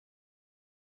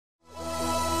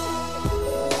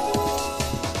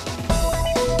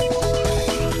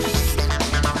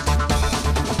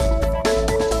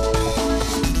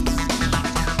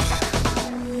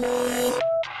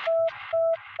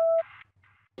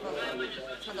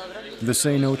The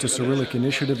Say No to Cyrillic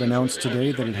initiative announced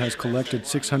today that it has collected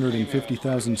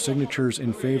 650,000 signatures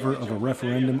in favor of a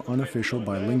referendum on official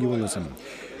bilingualism.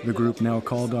 The group now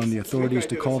called on the authorities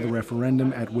to call the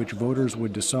referendum at which voters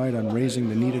would decide on raising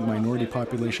the needed minority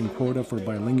population quota for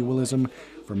bilingualism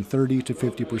from 30 to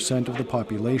 50% of the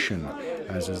population,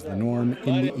 as is the norm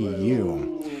in the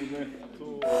EU.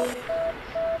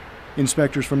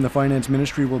 Inspectors from the Finance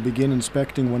Ministry will begin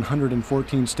inspecting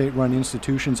 114 state-run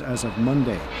institutions as of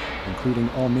Monday, including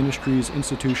all ministries,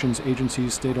 institutions,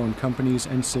 agencies, state-owned companies,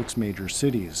 and 6 major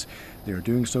cities. They are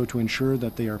doing so to ensure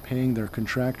that they are paying their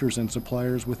contractors and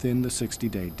suppliers within the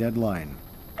 60-day deadline.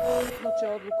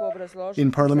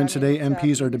 In Parliament today,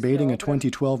 MPs are debating a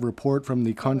 2012 report from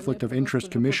the Conflict of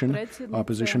Interest Commission.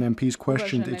 Opposition MPs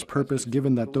questioned its purpose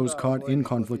given that those caught in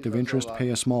conflict of interest pay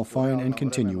a small fine and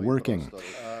continue working.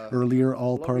 Earlier,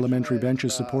 all parliamentary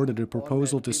benches supported a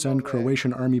proposal to send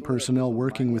Croatian army personnel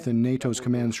working within NATO's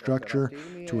command structure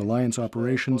to alliance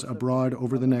operations abroad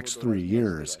over the next 3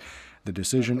 years. The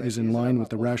decision is in line with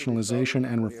the rationalization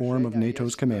and reform of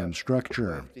NATO's command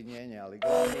structure.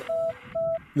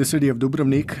 The city of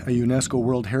Dubrovnik, a UNESCO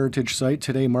World Heritage Site,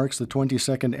 today marks the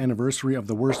 22nd anniversary of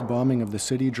the worst bombing of the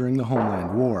city during the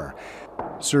Homeland War.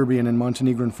 Serbian and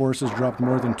Montenegrin forces dropped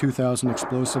more than 2,000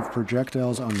 explosive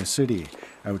projectiles on the city.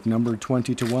 Outnumbered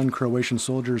 20-1, Croatian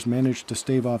soldiers managed to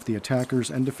stave off the attackers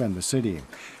and defend the city.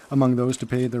 Among those to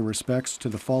pay their respects to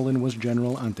the fallen was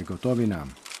General Ante Gotovina.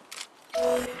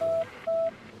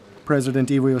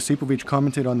 President Ivo Josipovic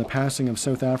commented on the passing of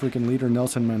South African leader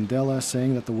Nelson Mandela,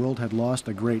 saying that the world had lost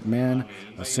a great man,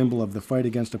 a symbol of the fight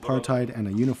against apartheid and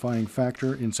a unifying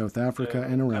factor in South Africa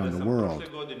and around the world.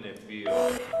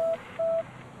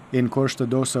 In Costa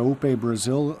do Saupe,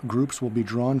 Brazil, groups will be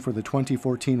drawn for the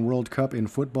 2014 World Cup in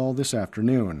football this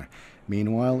afternoon.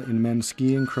 Meanwhile, in men's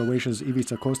skiing, Croatia's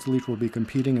Ivica Kostelic will be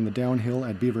competing in the downhill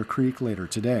at Beaver Creek later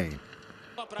today.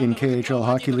 In KHL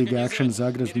Hockey League action,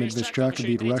 Zagreb's Medveščak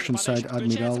beat Russian side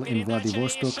Admiral in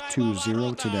Vladivostok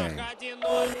 2-0 today.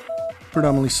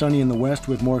 Predominantly sunny in the west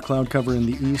with more cloud cover in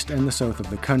the east and the south of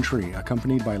the country,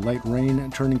 accompanied by light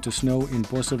rain turning to snow in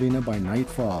Posavina by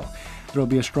nightfall. There will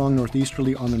be a strong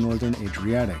northeasterly on the northern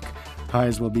Adriatic.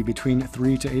 Highs will be between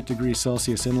 3 to 8 degrees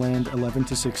Celsius inland, 11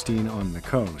 to 16 on the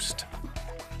coast.